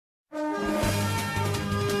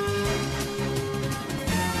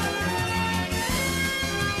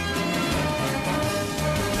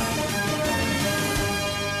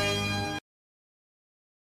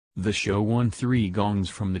The show won 3 gongs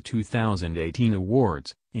from the 2018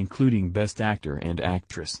 awards, including Best Actor and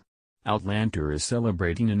Actress. Outlander is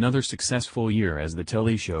celebrating another successful year as the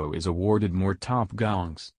telly show is awarded more top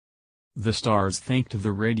gongs. The stars thanked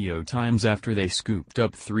the Radio Times after they scooped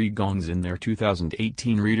up 3 gongs in their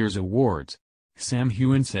 2018 Readers Awards. Sam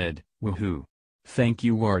Heughan said, "Woohoo! Thank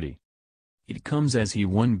you Artie." It comes as he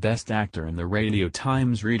won Best Actor in the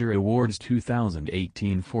RadioTimes Reader Awards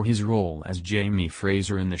 2018 for his role as Jamie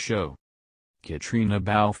Fraser in the show. Katrina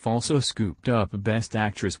Balfe also scooped up Best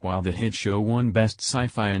Actress while the hit show won Best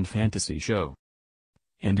Sci-Fi and Fantasy Show.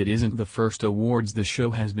 And it isn't the first awards the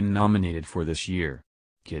show has been nominated for this year.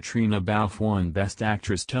 Katrina Balfe won Best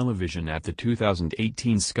Actress Television at the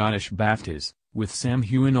 2018 Scottish BAFTAs, with Sam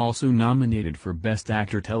Heughan also nominated for Best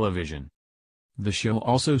Actor Television. The show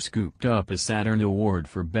also scooped up a Saturn Award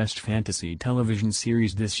for Best Fantasy Television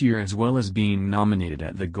Series this year as well as being nominated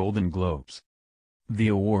at the Golden Globes. The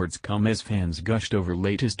awards come as fans gushed over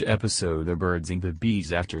latest episode The Birds and the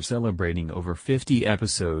Bees after celebrating over 50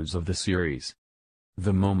 episodes of the series.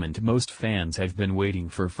 The moment most fans have been waiting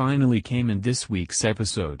for finally came in this week's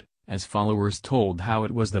episode, as followers told how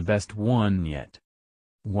it was the best one yet.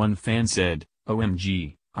 One fan said,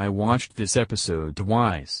 "OMG, I watched this episode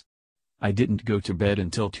twice. I didn't go to bed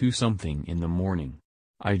until 2-something in the morning.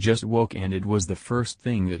 I just woke and it was the first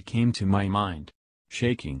thing that came to my mind.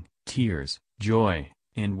 Shaking, tears, joy,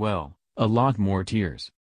 and well, a lot more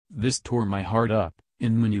tears. This tore my heart up,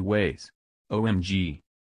 in many ways. OMG."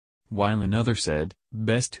 While another said,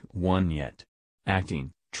 "Best one yet.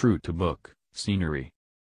 Acting, true to book, scenery."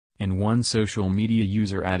 And one social media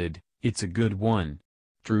user added, "It's a good one.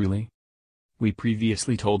 Truly." We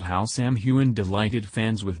previously told how Sam Heughan delighted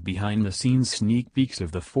fans with behind-the-scenes sneak peeks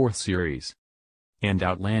of the 4th series. And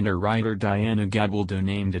Outlander writer Diana Gabaldon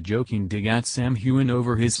aimed a joking dig at Sam Heughan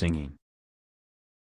over his singing.